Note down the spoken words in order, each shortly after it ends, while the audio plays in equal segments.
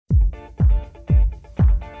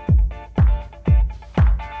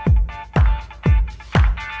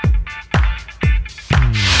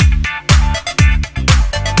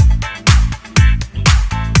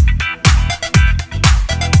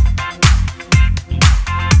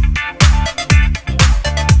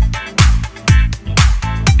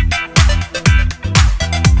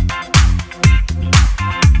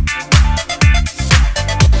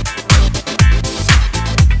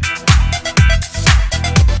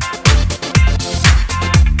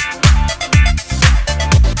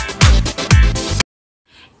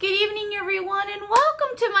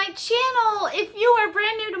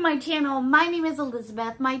my channel. My name is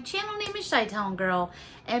Elizabeth. My channel name is ChiTownGirl.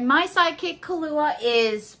 And my sidekick, Kalua,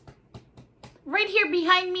 is right here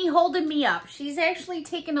behind me holding me up. She's actually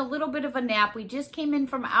taking a little bit of a nap. We just came in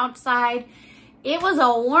from outside. It was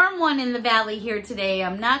a warm one in the valley here today.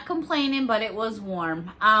 I'm not complaining, but it was warm.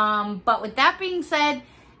 But with that being said,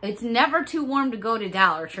 it's never too warm to go to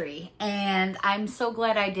Dollar Tree. And I'm so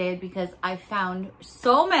glad I did because I found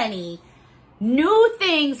so many new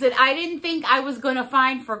things that I didn't think I was going to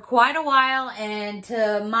find for quite a while. And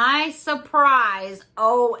to my surprise,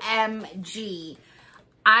 OMG,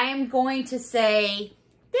 I'm going to say,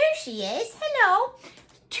 there she is. Hello.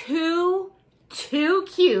 Two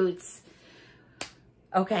cutes.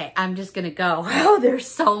 Okay, I'm just going to go. Oh, there's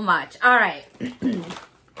so much. All right.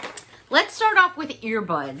 Let's start off with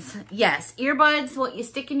earbuds. Yes, earbuds, what you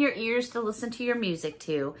stick in your ears to listen to your music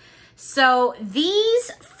to. So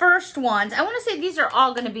these first ones, I want to say these are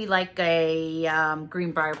all going to be like a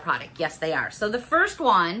Greenbrier product. Yes, they are. So the first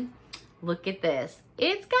one, look at this.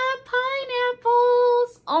 It's got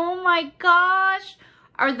pineapples. Oh my gosh.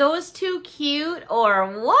 Are those too cute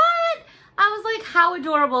or what? I was like, how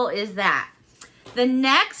adorable is that? The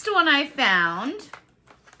next one I found,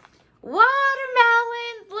 watermelons.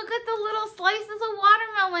 Look at the little slices of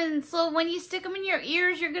watermelons. So when you stick them in your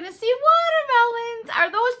ears, you're going to see watermelons.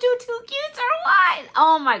 Are those too cute or what?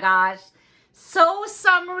 Oh my gosh. So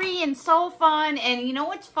summery and so fun. And you know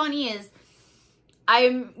what's funny is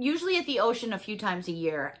I'm usually at the ocean a few times a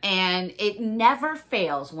year. And it never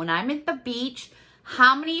fails when I'm at the beach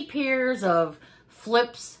how many pairs of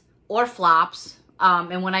flips or flops.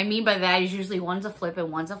 And what I mean by that is usually one's a flip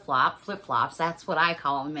and one's a flop. Flip-flops, that's what I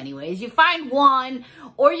call them anyways. You find one,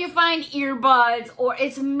 or you find earbuds, or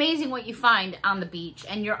it's amazing what you find on the beach.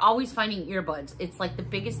 And you're always finding earbuds. It's like the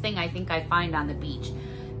biggest thing I think I find on the beach.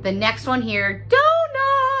 The next one here,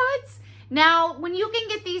 donuts. Now, when you can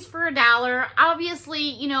get these for $1,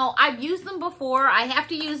 obviously, you know, I've used them before. I have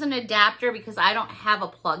to use an adapter because I don't have a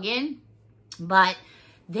plug-in, but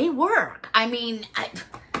they work. I mean,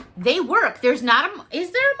 they work. There's not a,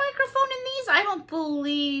 is there a microphone in these? I don't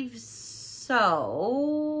believe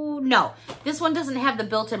so. No, this one doesn't have the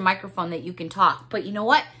built-in microphone that you can talk, but you know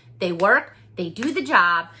what? They work, they do the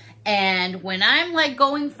job. And when I'm like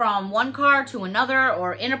going from one car to another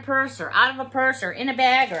or in a purse or out of a purse or in a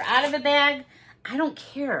bag or out of a bag, I don't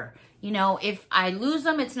care. You know, if I lose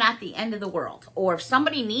them, it's not the end of the world. Or if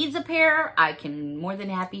somebody needs a pair, I can more than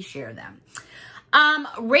happy share them.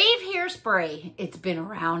 Rave hairspray. It's been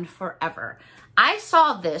around forever. I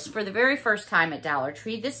saw this for the very first time at Dollar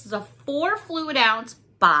Tree. This is a 4 fluid ounce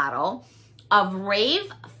bottle of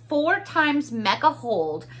Rave 4x Mega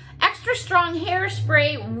Hold extra strong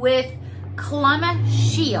hairspray with Clemma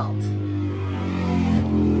Shield.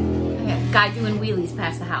 Okay, guy doing wheelies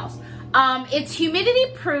past the house. It's humidity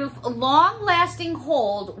proof, long lasting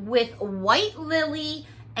hold with white lily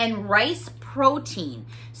and rice protein.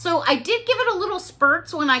 So I did give it a little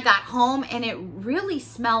spurts when I got home and it really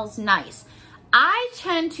smells nice. I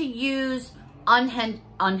tend to use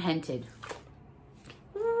unhented.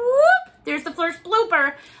 Whoop, there's the first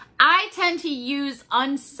blooper. I tend to use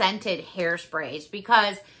unscented hairsprays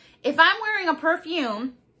because if I'm wearing a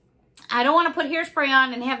perfume, I don't want to put hairspray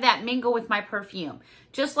on and have that mingle with my perfume.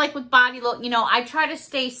 Just like with body lotion, you know, I try to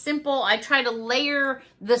stay simple. I try to layer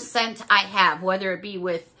the scent I have, whether it be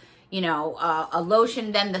with, you know, a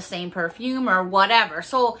lotion, then the same perfume or whatever.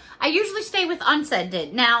 So I usually stay with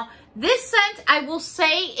unscented. Now, this scent, I will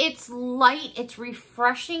say it's light, it's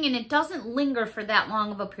refreshing, and it doesn't linger for that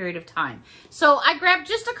long of a period of time. So I grabbed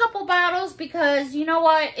just a couple bottles because, you know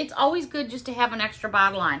what, it's always good just to have an extra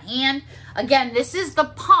bottle on hand. Again, this is the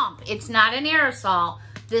pump. It's not an aerosol.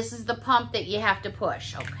 This is the pump that you have to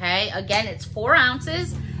push, okay? Again, it's 4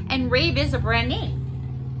 ounces, and Rave is a brand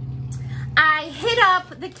name. I hit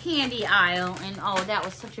up the candy aisle, and oh, that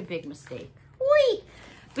was such a big mistake. Whee!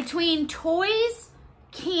 Between toys,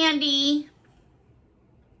 candy,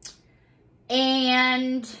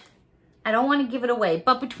 and I don't want to give it away,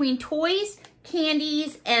 but between toys,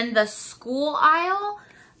 candies, and the school aisle,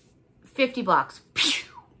 50 bucks. Pew!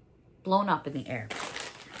 Blown up in the air.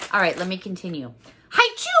 All right, let me continue.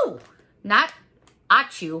 Hi-chew! Not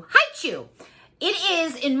achoo. Hi-chew. It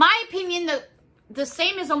is, in my opinion, the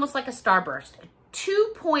same as almost like a Starburst.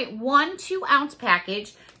 2.12 ounce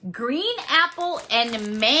package. Green apple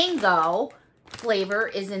and mango flavor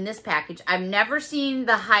is in this package. I've never seen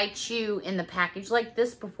the Hi-chew in the package like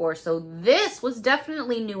this before, so this was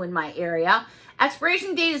definitely new in my area.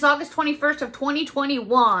 Expiration date is August 21st of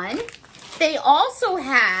 2021. They also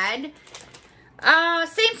had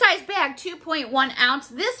Same size bag, 2.1 ounce.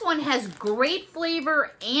 This one has grape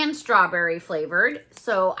flavor and strawberry flavored.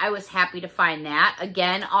 So I was happy to find that.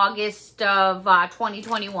 Again, August of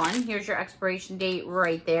 2021. Here's your expiration date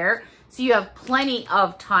right there. So you have plenty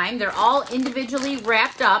of time. They're all individually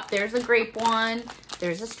wrapped up. There's a grape one.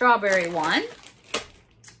 There's a strawberry one.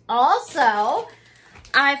 Also,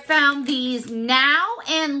 I found these Now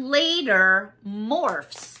and Later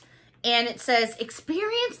Morphs. And it says,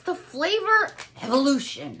 experience the flavor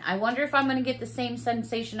evolution. I wonder if I'm going to get the same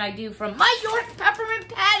sensation I do from my York Peppermint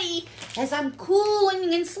Patty as I'm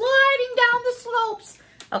cooling and sliding down the slopes.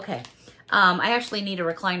 Okay. I actually need a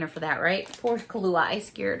recliner for that, right? Poor Kahlua. I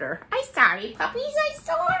scared her. I'm sorry, puppies. I'm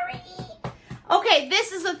sorry. Okay,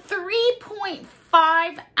 this is a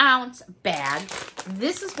 3.5 ounce bag.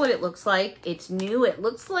 This is what it looks like. It's new. It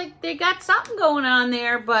looks like they got something going on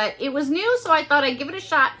there, but it was new, so I thought I'd give it a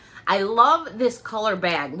shot. I love this color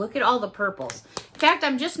bag. Look at all the purples. In fact,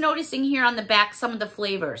 I'm just noticing here on the back some of the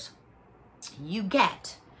flavors. You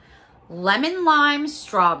get lemon, lime,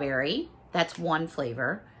 strawberry. That's one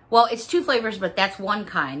flavor. Well, it's two flavors, but that's one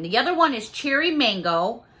kind. The other one is cherry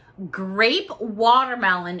mango, grape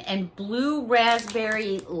watermelon, and blue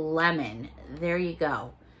raspberry lemon. There you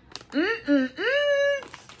go.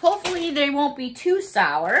 Hopefully they won't be too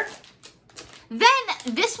sour. Then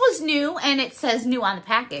this was new, and it says new on the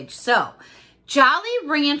package. So, Jolly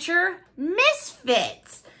Rancher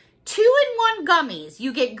Misfits. 2-in-1 gummies.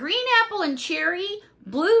 You get green apple and cherry,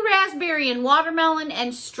 blue raspberry and watermelon,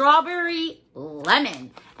 and strawberry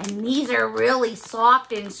lemon. And these are really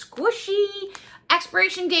soft and squishy.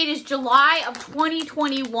 Expiration date is July of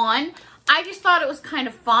 2021. I just thought it was kind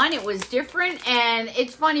of fun. It was different, and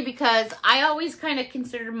it's funny because I always kind of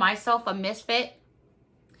considered myself a misfit.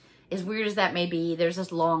 As weird as that may be, there's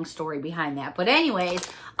this long story behind that. But anyways,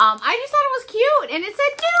 I just thought it was cute. And it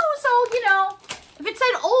said new, so, you know, if it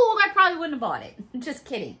said old, I probably wouldn't have bought it. Just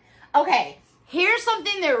kidding. Okay, here's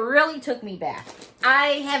something that really took me back.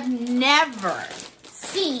 I have never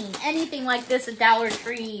seen anything like this at Dollar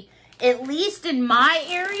Tree, at least in my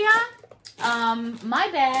area. My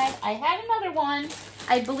bag, I had another one.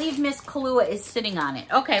 I believe Miss Kahlua is sitting on it.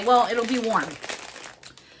 Okay, well, it'll be warm.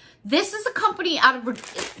 This is a company out of,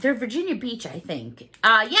 they're Virginia Beach, I think.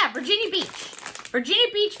 Yeah, Virginia Beach. Virginia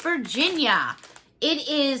Beach, Virginia. It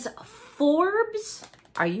is Forbes.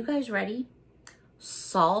 Are you guys ready?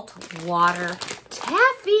 Salt water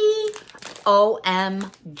taffy.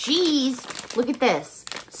 OMGs. Look at this.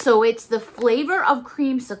 So it's the flavor of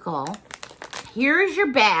creamsicle. Here's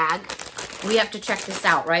your bag. We have to check this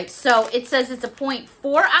out, right? So it says it's a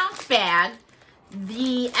 0.4 ounce bag.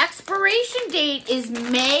 The expiration date is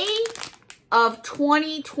May of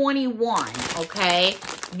 2021, okay?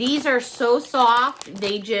 These are so soft,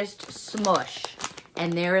 they just smush.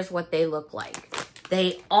 And there is what they look like.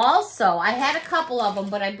 They also, I had a couple of them,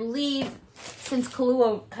 but I believe since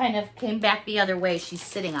Kahlua kind of came back the other way, she's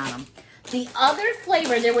sitting on them. The other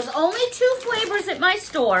flavor, there was only 2 flavors at my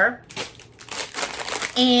store,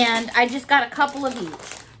 and I just got a couple of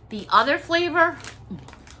each. The other flavor,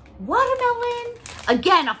 watermelon.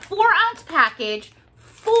 Again, a 4-ounce package.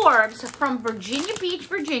 Forbes from Virginia Beach,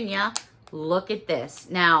 Virginia. Look at this.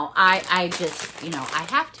 Now, I just, you know, I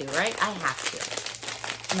have to, right? I have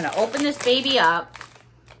to. I'm going to open this baby up.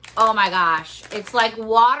 Oh my gosh. It's like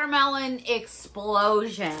watermelon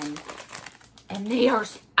explosion. And they are,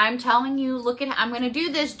 I'm telling you, look at, I'm going to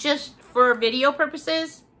do this just for video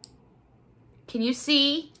purposes. Can you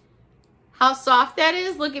see how soft that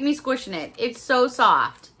is? Look at me squishing it. It's so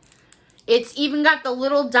soft. It's even got the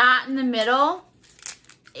little dot in the middle.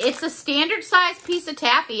 It's a standard size piece of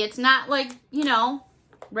taffy. It's not like, you know,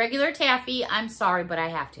 regular taffy. I'm sorry, but I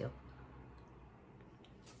have to.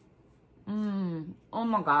 Oh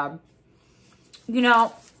my God. You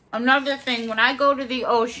know, another thing, when I go to the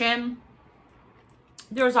ocean,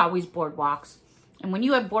 there's always boardwalks. And when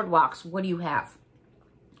you have boardwalks, what do you have?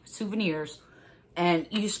 Souvenirs. And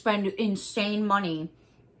you spend insane money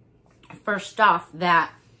for stuff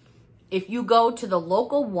that if you go to the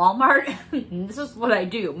local Walmart, this is what I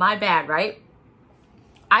do, my bad, right?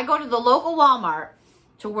 I go to the local Walmart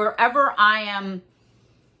to wherever I am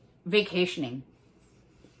vacationing.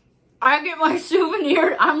 I get my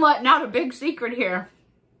souvenir. I'm letting out a big secret here.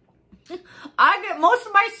 I get most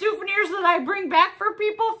of my souvenirs that I bring back for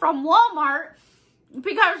people from Walmart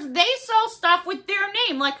because they sell stuff with their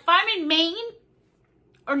name. Like if I'm in Maine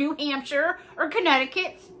or New Hampshire or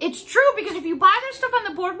Connecticut, it's true because if you buy their stuff on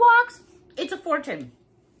the boardwalks, it's a fortune.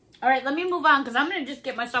 All right, let me move on because I'm going to just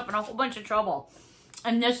get myself in a whole bunch of trouble.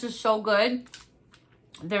 And this is so good.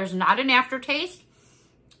 There's not an aftertaste.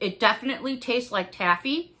 It definitely tastes like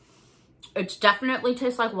taffy. It's definitely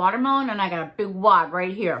tastes like watermelon, and I got a big wad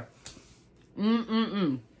right here.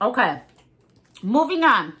 Okay, moving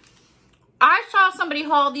on. I saw somebody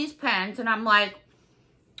haul these pens, and I'm like,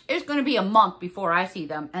 it's going to be a month before I see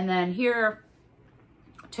them. And then here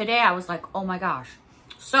today, I was like, oh my gosh.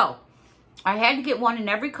 So I had to get one in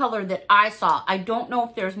every color that I saw. I don't know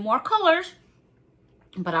if there's more colors,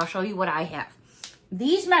 but I'll show you what I have.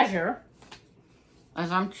 These measure,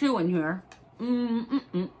 as I'm chewing here,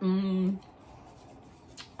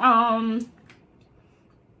 oh,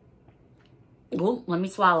 let me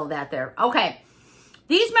swallow that there. Okay.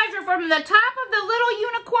 These measure from the top of the little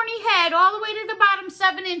unicorny head all the way to the bottom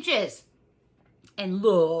 7 inches. And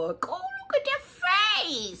look, oh, look at their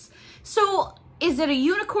face. So, is it a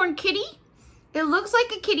unicorn kitty? It looks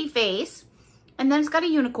like a kitty face. And then it's got a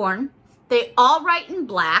unicorn. They all write in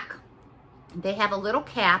black. They have a little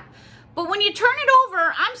cap. But when you turn it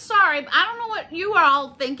over, I'm sorry, I don't know what you are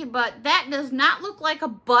all thinking, but that does not look like a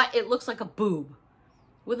butt. It looks like a boob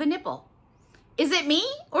with a nipple. Is it me,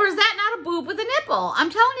 or is that not a boob with a nipple? I'm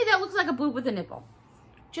telling you, that looks like a boob with a nipple.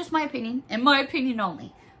 Just my opinion, and my opinion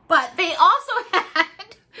only. But they also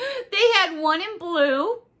had one in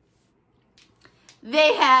blue.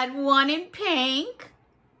 They had one in pink.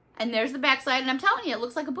 And there's the backside, and I'm telling you, it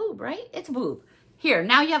looks like a boob, right? It's a boob. Here,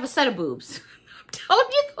 now you have a set of boobs. I'm telling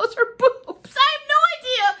you, those are boobs. I have no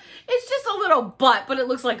idea. It's just a little butt, but it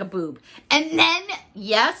looks like a boob. And then,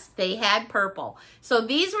 yes, they had purple. So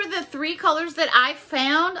these were the 3 colors that I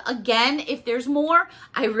found. Again, if there's more,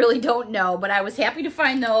 I really don't know, but I was happy to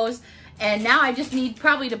find those. And now I just need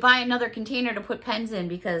probably to buy another container to put pens in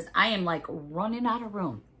because I am like running out of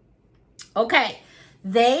room. Okay,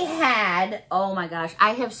 they had, oh my gosh,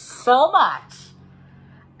 I have so much.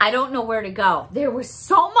 I don't know where to go. There was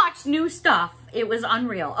so much new stuff. It was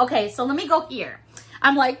unreal. Okay, so let me go here.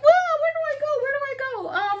 I'm like, whoa, where do I go? Where do I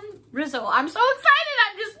go? Rizzo, I'm so excited.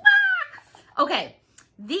 I'm just, Okay,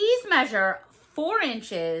 these measure 4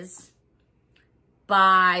 inches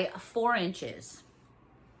by 4 inches.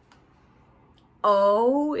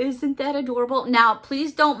 Oh, isn't that adorable? Now,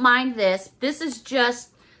 please don't mind this. This is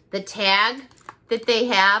just the tag that they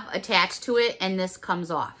have attached to it, and this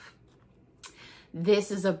comes off.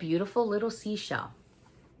 This is a beautiful little seashell.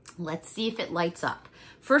 Let's see if it lights up.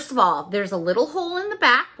 First of all, there's a little hole in the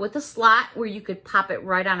back with a slot where you could pop it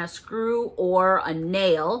right on a screw or a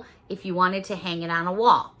nail if you wanted to hang it on a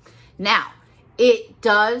wall. Now, it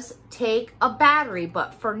does take a battery,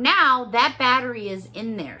 but for now, that battery is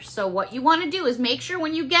in there. So what you want to do is make sure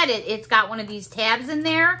when you get it, it's got one of these tabs in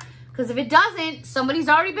there, because if it doesn't, somebody's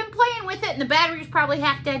already been playing with it and the battery's probably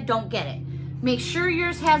half dead. Don't get it. Make sure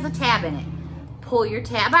yours has a tab in it. Pull your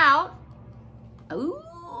tab out. Ooh,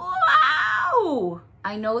 wow!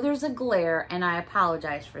 I know there's a glare, and I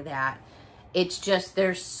apologize for that. It's just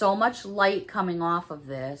there's so much light coming off of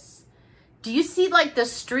this. Do you see like the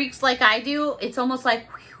streaks like I do? It's almost like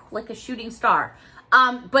a shooting star.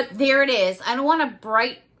 But there it is. I don't want to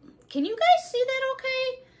bright. Can you guys see that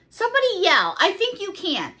okay? Somebody yell. I think you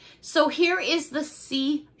can. So here is the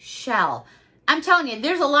seashell. I'm telling you,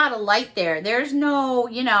 there's a lot of light there. There's no,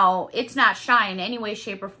 you know, it's not shy in any way,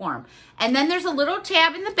 shape, or form. And then there's a little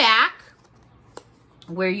tab in the back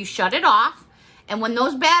where you shut it off. And when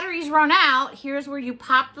those batteries run out, here's where you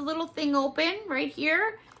pop the little thing open right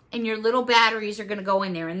here. And your little batteries are going to go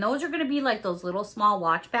in there. And those are going to be like those little small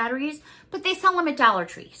watch batteries. But they sell them at Dollar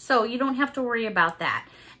Tree. So you don't have to worry about that.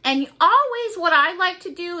 And always what I like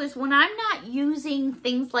to do is when I'm not using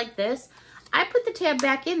things like this, I put the tab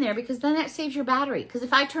back in there because then that saves your battery. Because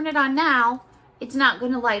if I turn it on now, it's not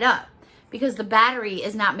going to light up because the battery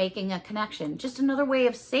is not making a connection. Just another way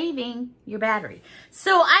of saving your battery.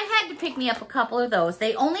 So I had to pick me up a couple of those.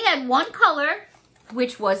 They only had one color,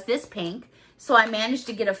 which was this pink. So I managed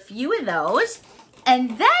to get a few of those. And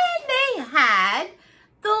then they had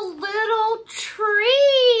the little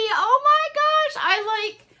tree. Oh my gosh.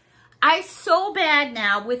 I so bad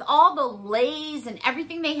now with all the lays and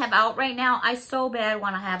everything they have out right now. I so bad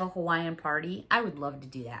want to have a Hawaiian party. I would love to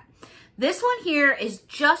do that. This one here is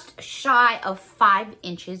just shy of 5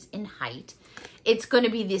 inches in height. It's going to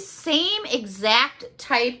be the same exact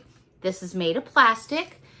type. This is made of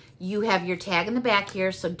plastic. You have your tag in the back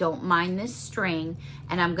here, so don't mind this string.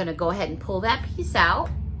 And I'm going to go ahead and pull that piece out.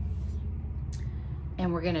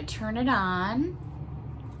 And we're going to turn it on.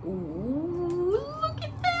 Ooh, look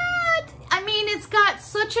at that. I mean, it's got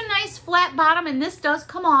such a nice flat bottom, and this does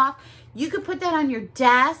come off. You could put that on your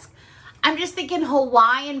desk. I'm just thinking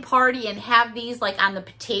Hawaiian party and have these like on the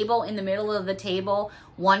table, in the middle of the table,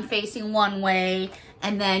 one facing one way,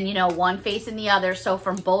 and then, you know, one facing the other. So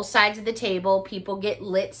from both sides of the table, people get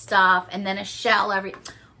lit stuff, and then a shell every,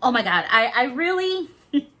 Oh my God, I really,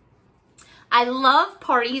 I love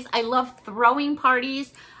parties. I love throwing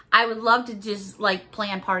parties. I would love to just like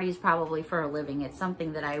plan parties probably for a living. It's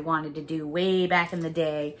something that I wanted to do way back in the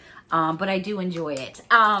day, but I do enjoy it.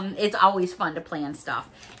 It's always fun to plan stuff.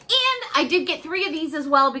 And I did get 3 of these as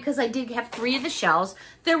well because I did have 3 of the shells.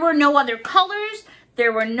 There were no other colors.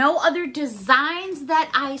 There were no other designs that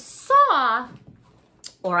I saw,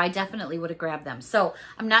 or I definitely would have grabbed them. So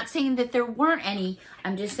I'm not saying that there weren't any.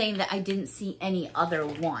 I'm just saying that I didn't see any other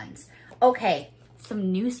ones. Okay,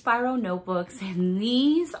 some new Spyro notebooks, and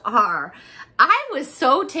these are, I was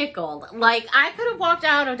so tickled. Like, I could have walked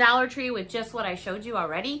out of Dollar Tree with just what I showed you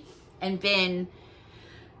already and been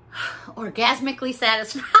orgasmically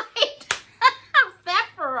satisfied. How's that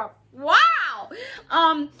for a wow?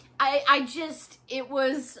 I just, it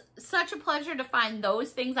was such a pleasure to find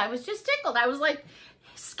those things. I was just tickled. I was like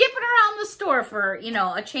skipping around the store for, you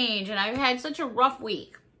know, a change, and I've had such a rough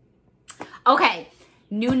week. Okay,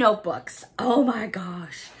 new notebooks. Oh my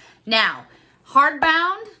gosh. Now,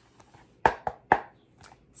 hardbound,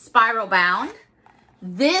 spiral bound.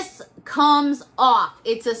 This comes off.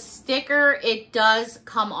 It's a sticker. It does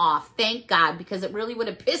come off. Thank God, because it really would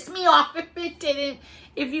have pissed me off if it didn't.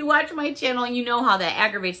 If you watch my channel, you know how that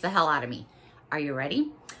aggravates the hell out of me. Are you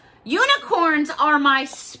ready? Unicorns are my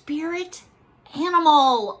spirit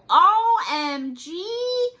animal. OMG.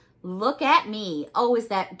 Look at me. Oh, is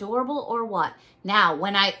that adorable or what? Now,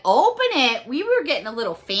 when I open it, we were getting a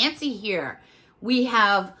little fancy here. We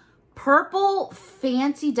have purple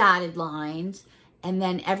fancy dotted lines, and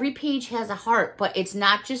then every page has a heart, but it's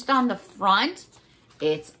not just on the front,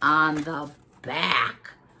 it's on the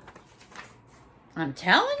back. I'm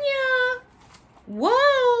telling ya.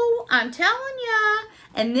 Whoa, I'm telling ya.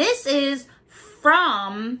 And this is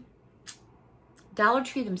from Dollar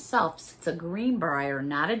Tree themselves. It's a Greenbrier,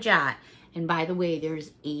 not a Jot. And by the way,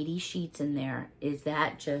 there's 80 sheets in there. Is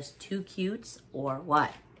that just too cute or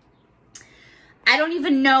what? I don't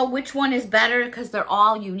even know which one is better because they're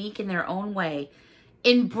all unique in their own way.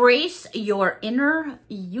 Embrace your inner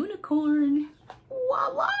unicorn.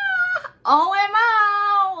 Voila!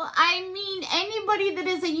 OMO! I mean, anybody that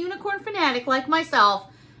is a unicorn fanatic like myself,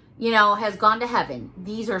 you know, has gone to heaven.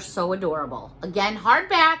 These are so adorable. Again,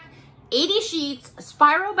 hardback, 80 sheets,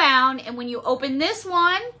 spiral bound, and when you open this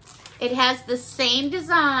one, it has the same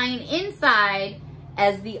design inside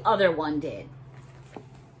as the other one did.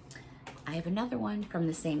 I have another one from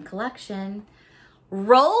the same collection.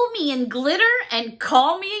 Roll me in glitter and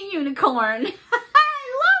call me a unicorn. I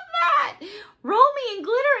love that. Roll me in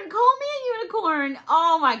glitter and call me a unicorn.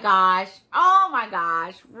 Oh my gosh. Oh my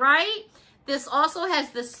gosh. Right? This also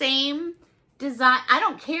has the same design. I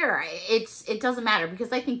don't care. It doesn't matter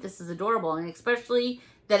because I think this is adorable, and especially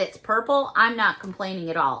that it's purple. I'm not complaining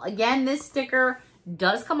at all. Again, this sticker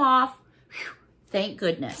does come off. Whew, thank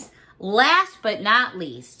goodness. Last but not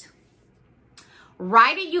least,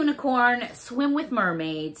 ride a unicorn, swim with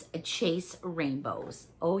mermaids, chase rainbows.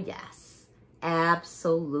 Oh yes,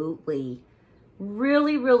 absolutely.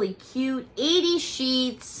 Really, really cute. 80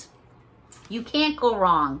 sheets. You can't go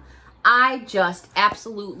wrong. I just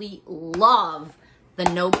absolutely love the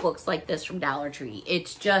notebooks like this from Dollar Tree.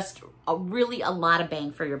 It's just really a lot of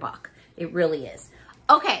bang for your buck. It really is.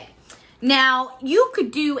 Okay, now you could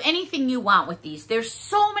do anything you want with these. There's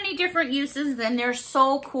so many different uses and they're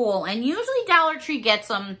so cool. And usually Dollar Tree gets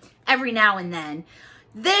them every now and then.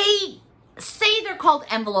 They say they're called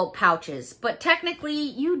envelope pouches, but technically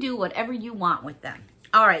you do whatever you want with them.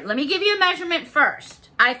 All right, let me give you a measurement first.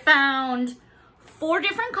 I found 4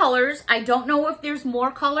 different colors. I don't know if there's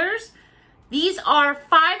more colors. These are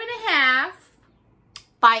 5.5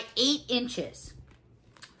 by 8 inches.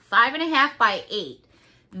 5.5 by 8.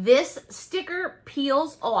 This sticker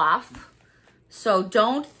peels off, so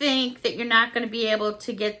don't think that you're not going to be able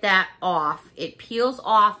to get that off. It peels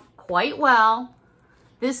off quite well.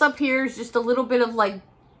 This up here is just a little bit of like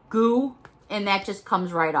goo, and that just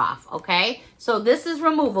comes right off, okay? So this is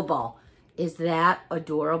removable. Is that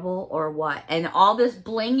adorable or what? And all this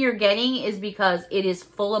bling you're getting is because it is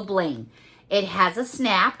full of bling. It has a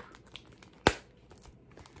snap.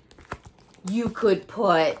 You could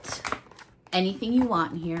put anything you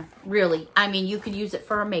want in here, really. I mean, you could use it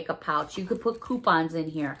for a makeup pouch. You could put coupons in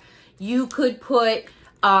here. You could put,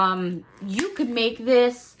 you could make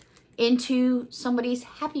this into somebody's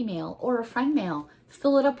Happy Mail or a friend mail.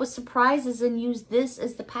 Fill it up with surprises and use this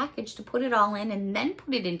as the package to put it all in and then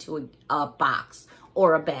put it into a box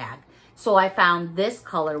or a bag. So I found this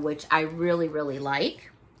color, which I really, really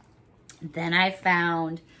like. Then I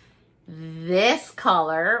found this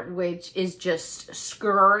color, which is just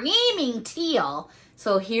screaming teal.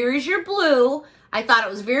 So here's your blue. I thought it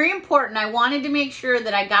was very important. I wanted to make sure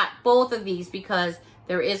that I got both of these because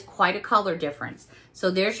there is quite a color difference. So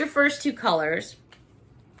there's your first two colors.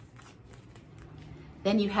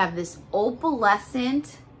 Then you have this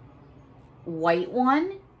opalescent white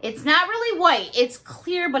one. It's not really white, it's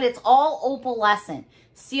clear, but it's all opalescent.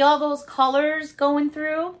 See all those colors going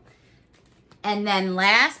through? And then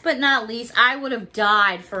last but not least, I would have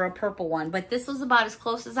died for a purple one, but this was about as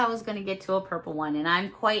close as I was gonna get to a purple one, and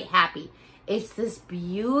I'm quite happy. It's this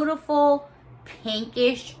beautiful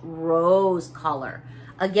pinkish rose color.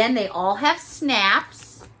 Again, they all have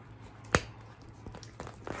snaps.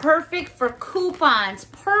 Perfect for coupons,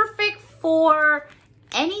 perfect for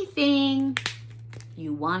anything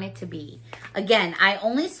you want it to be. Again, I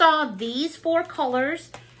only saw these 4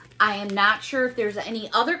 colors. I am not sure if there's any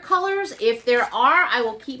other colors. If there are, I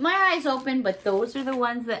will keep my eyes open, but those are the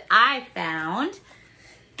ones that I found.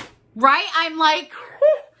 Right? I'm like,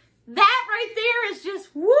 whew, that right there is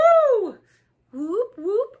just woo! Whoop,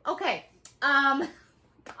 whoop. Okay.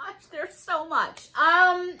 Gosh, there's so much.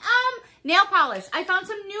 Nail polish. I found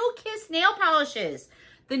some new Kiss nail polishes.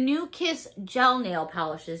 The new Kiss gel nail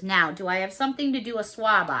polishes. Now, do I have something to do a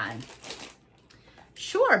swab on?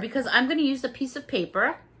 Sure, because I'm going to use a piece of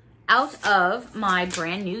paper out of my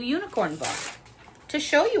brand new unicorn book to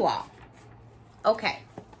show you all. Okay.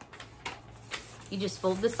 You just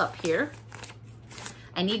fold this up here.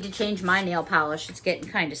 I need to change my nail polish. It's getting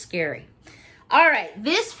kind of scary. All right,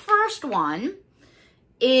 this first one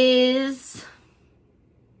is,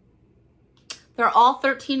 they're all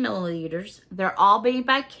 13 milliliters. They're all made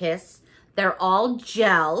by Kiss. They're all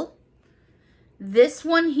gel. This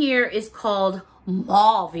one here is called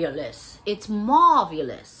Marvelous. It's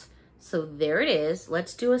Marvelous. So there it is.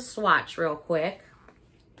 Let's do a swatch real quick.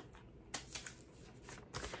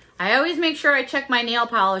 I always make sure I check my nail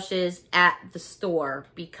polishes at the store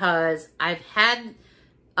because I've had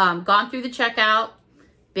gone through the checkout,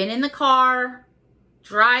 been in the car,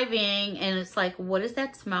 driving, and it's like, what is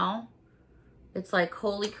that smell? It's like,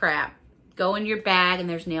 holy crap. Go in your bag and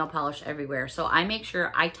there's nail polish everywhere. So I make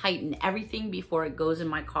sure I tighten everything before it goes in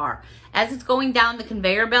my car. As it's going down the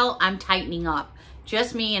conveyor belt, I'm tightening up.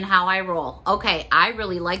 Just me and how I roll. Okay, I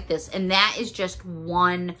really like this. And that is just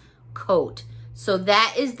one coat. So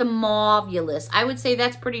that is the Marvelous. I would say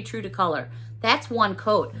that's pretty true to color. That's one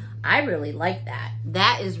coat. I really like that.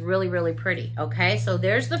 That is really, really pretty. Okay, so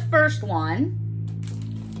there's the first one.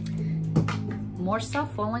 More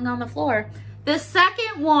stuff falling on the floor. The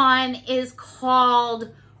second one is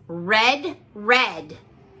called Red Red.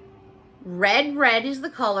 Red Red is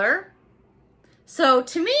the color. So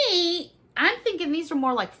to me, I'm thinking these are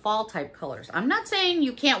more like fall type colors. I'm not saying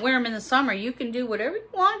you can't wear them in the summer. You can do whatever you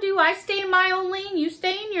want to do. I stay in my own lane. You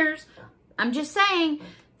stay in yours. I'm just saying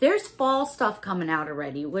there's fall stuff coming out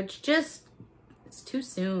already, which just, it's too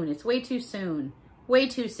soon. It's way too soon. Way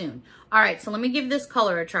too soon. All right, so let me give this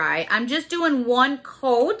color a try. I'm just doing one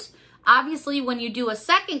coat. Obviously, when you do a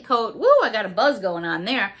second coat, woo, I got a buzz going on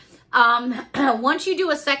there. Once you do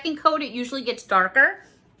a second coat, it usually gets darker.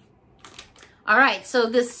 All right, so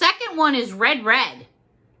the second one is Red Red.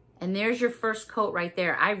 And there's your first coat right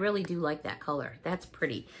there. I really do like that color. That's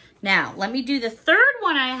pretty. Now, let me do the third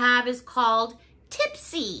one I have is called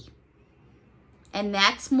Tipsy. And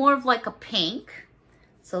that's more of like a pink.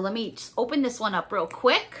 So let me just open this one up real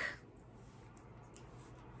quick.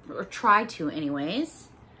 Or try to anyways.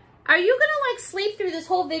 Are you gonna like sleep through this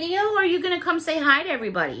whole video or are you gonna come say hi to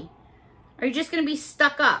everybody? Or are you just gonna be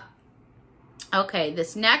stuck up? Okay,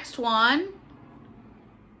 this next one,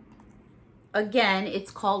 again,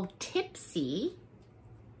 it's called Tipsy.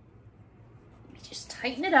 Let me just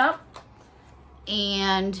tighten it up.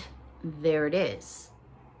 And there it is.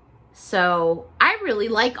 So I really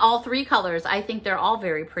like all 3 colors. I think they're all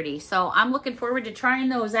very pretty. So I'm looking forward to trying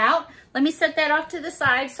those out. Let me set that off to the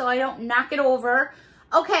side so I don't knock it over.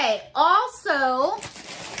 Okay, also,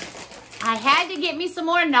 I had to get me some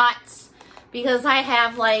more nuts because I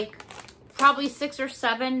have like probably 6 or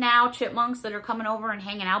 7 now chipmunks that are coming over and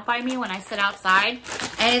hanging out by me when I sit outside.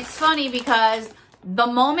 And it's funny because the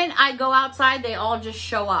moment I go outside, they all just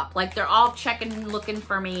show up. Like they're all checking and looking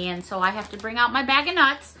for me. And so I have to bring out my bag of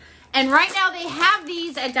nuts. And right now they have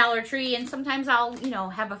these at Dollar Tree, and sometimes I'll, you know,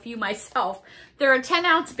 have a few myself. They're a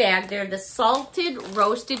 10-ounce bag. They're the salted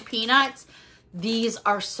roasted peanuts. These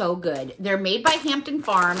are so good. They're made by Hampton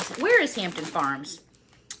Farms. Where is Hampton Farms?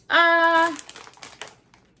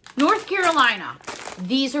 North Carolina.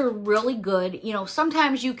 These are really good. You know,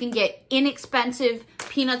 sometimes you can get inexpensive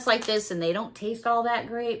peanuts like this and they don't taste all that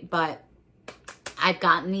great, but I've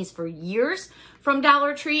gotten these for years from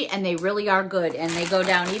Dollar Tree, and they really are good, and they go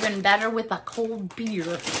down even better with a cold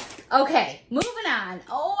beer. Okay, moving on.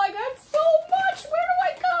 Oh, I got so much. Where do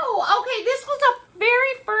I go? Okay, this was the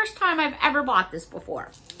very first time I've ever bought this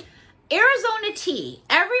before. Arizona tea.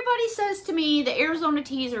 Everybody says to me the Arizona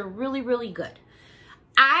teas are really, really good.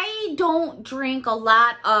 I don't drink a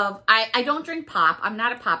lot of, I don't drink pop. I'm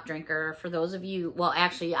not a pop drinker. For those of you, well,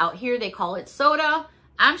 actually out here they call it soda.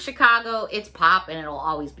 I'm Chicago, it's pop, and it'll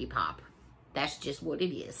always be pop. That's just what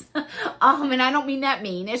it is. And I don't mean that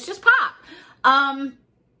mean, it's just pop.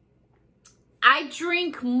 I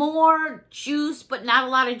drink more juice, but not a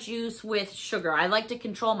lot of juice with sugar. I like to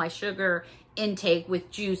control my sugar intake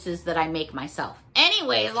with juices that I make myself.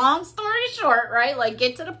 Anyway, long story short, right? Like,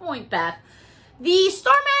 get to the point, Beth. The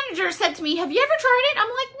store manager said to me, have you ever tried it? I'm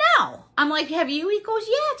like, no. I'm like, have you? He goes,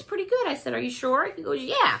 yeah, it's pretty good. I said, are you sure? He goes,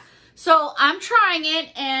 yeah. So I'm trying it,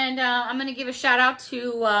 and I'm going to give a shout out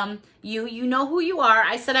to you. You know who you are.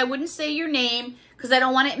 I said I wouldn't say your name because I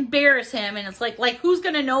don't want to embarrass him. And it's like who's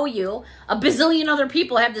going to know you? A bazillion other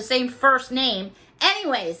people have the same first name.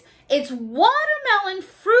 Anyways, it's watermelon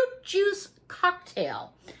fruit juice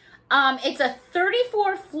cocktail. It's a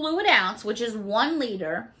 34 fluid ounce, which is 1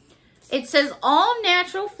 liter. It says all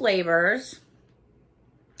natural flavors,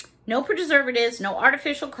 no preservatives, no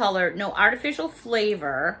artificial color, no artificial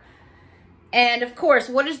flavor. And of course,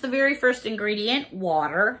 what is the very first ingredient?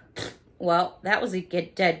 Water. Well, that was a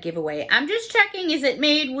dead giveaway. I'm just checking, is it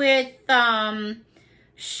made with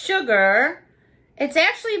sugar? It's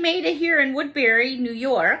actually made here in Woodbury, New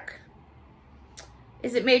York.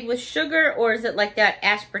 Is it made with sugar, or is it like that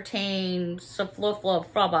aspartame,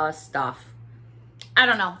 sulfurflava stuff? I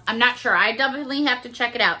don't know. I'm not sure. I definitely have to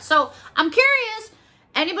check it out. So I'm curious,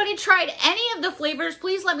 anybody tried any of the flavors?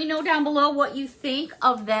 Please let me know down below what you think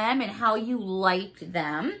of them and how you liked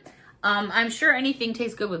them. I'm sure anything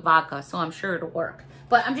tastes good with vodka, so I'm sure it'll work.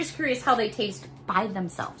 But I'm just curious how they taste by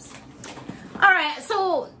themselves. All right,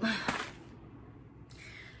 so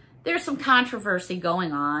there's some controversy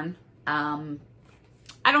going on.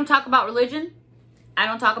 I don't talk about religion. I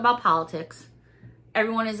don't talk about politics.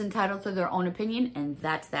 Everyone is entitled to their own opinion, and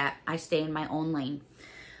that's that. I stay in my own lane.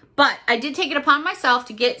 But I did take it upon myself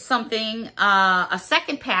to get something, a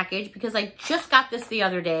second package, because I just got this the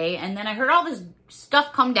other day, and then I heard all this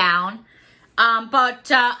stuff come down.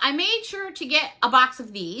 But I made sure to get a box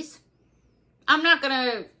of these. I'm not going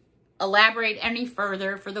to elaborate any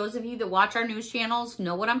further. For those of you that watch our news channels,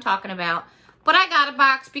 know what I'm talking about. But I got a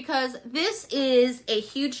box because this is a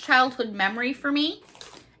huge childhood memory for me,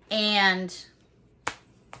 and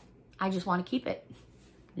I just want to keep it.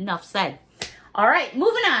 Enough said. All right,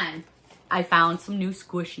 moving on. I found some new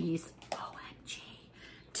squishies. OMG.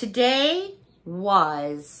 Today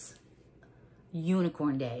was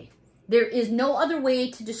Unicorn Day. There is no other way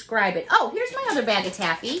to describe it. Oh, here's my other bag of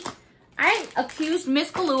taffy. I accused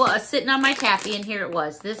Miss Kalua of sitting on my taffy, and here it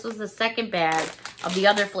was. This was the second bag of the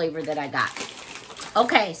other flavor that I got.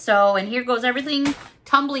 Okay, so, and here goes everything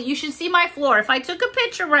tumbling. You should see my floor. If I took a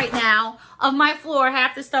picture right now of my floor,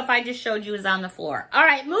 half the stuff I just showed you is on the floor. All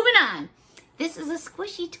right, moving on. This is a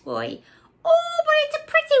squishy toy. Oh, but it's a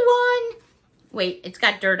pretty one. Wait, it's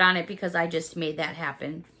got dirt on it because I just made that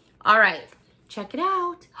happen. All right, check it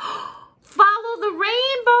out. Follow the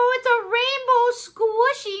rainbow. It's a rainbow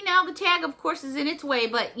squishy. Now, the tag, of course, is in its way,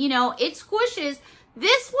 but, you know, it squishes.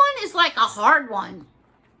 This one is like a hard one.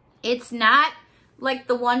 It's not like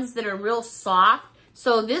the ones that are real soft.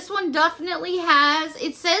 So this one definitely has,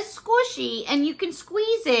 it says squishy, and you can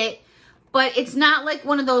squeeze it, but it's not like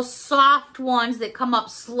one of those soft ones that come up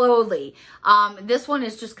slowly. This one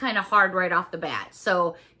is just kind of hard right off the bat.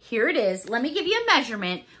 So here it is. Let me give you a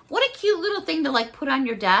measurement. What a cute little thing to like put on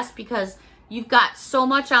your desk because you've got so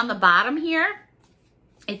much on the bottom here.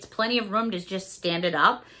 It's plenty of room to just stand it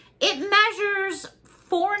up. It measures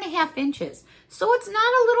 4.5 inches. So it's not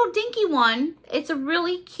a little dinky one. It's a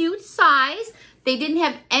really cute size. They didn't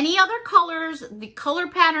have any other colors. The color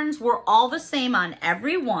patterns were all the same on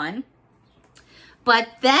every one. But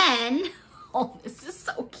then, oh, this is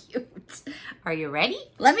so cute. Are you ready?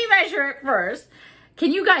 Let me measure it first.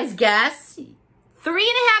 Can you guys guess?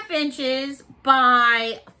 3.5 inches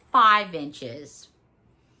by 5 inches.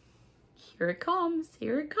 Here it comes.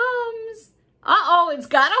 Here it comes. Uh-oh, it's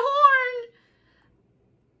got a horn.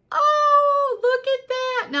 Oh, look at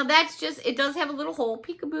that. Now that's just, it does have a little hole.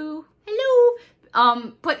 Peekaboo.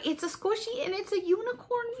 Hello. But it's a squishy and it's a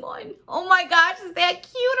unicorn one. Oh my gosh, is that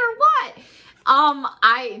cute or what?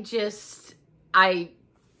 I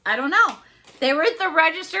don't know. They were at the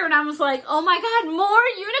register and I was like, oh my God, more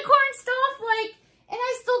unicorn stuff. Like, and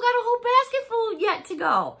I still got a whole basket full yet to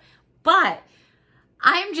go. But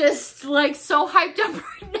I'm just like so hyped up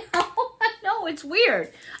right now. I know, it's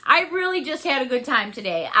weird. I really just had a good time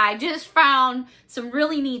today. I just found some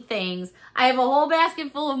really neat things. I have a whole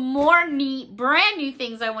basket full of more neat, brand new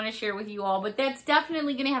things I want to share with you all, but that's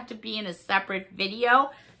definitely going to have to be in a separate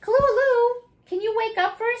video. Kalu, can you wake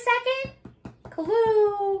up for a second?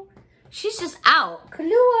 Kalu. She's just out.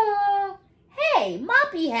 Kalua. Hey,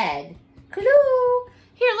 moppy head. Kalu.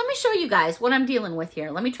 Here, let me show you guys what I'm dealing with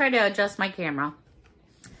here. Let me try to adjust my camera.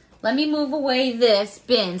 Let me move away this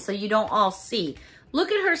bin so you don't all see.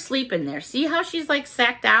 Look at her sleeping there. See how she's like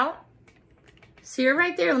sacked out? See her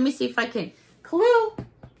right there? Let me see if I can. Clue.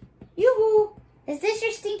 Yoo-hoo. Is this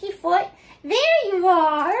your stinky foot? There you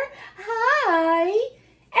are. Hi.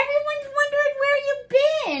 Everyone's wondering where you've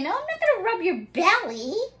been. Oh, I'm not going to rub your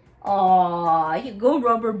belly. Aw, you go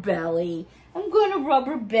rub her belly. I'm going to rub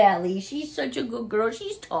her belly. She's such a good girl.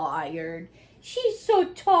 She's tired. She's so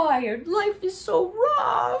tired. Life is so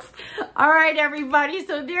rough. All right, everybody.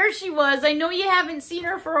 So there she was. I know you haven't seen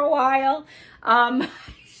her for a while.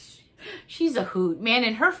 She's a hoot, man.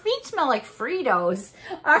 And her feet smell like Fritos.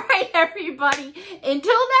 All right, everybody.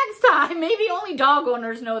 Until next time. Maybe only dog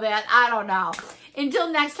owners know that. I don't know.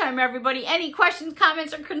 Until next time, everybody. Any questions,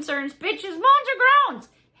 comments, or concerns, bitches, moans, or groans,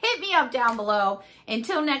 hit me up down below.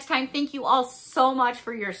 Until next time, thank you all so much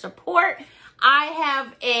for your support. I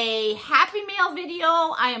have a Happy Mail video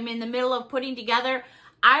I am in the middle of putting together.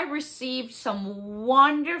 I received some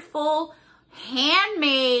wonderful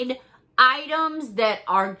handmade items that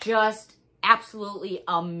are just absolutely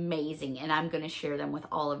amazing, and I'm going to share them with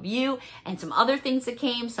all of you. And some other things that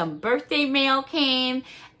came, some birthday mail came,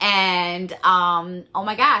 and oh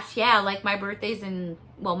my gosh, yeah, like my birthday's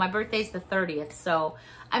my birthday's the 30th, so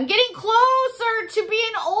I'm getting closer to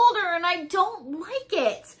being older and I don't like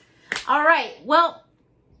it. All right, well,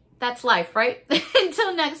 that's life, right?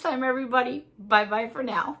 Until next time, everybody, bye-bye for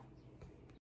now.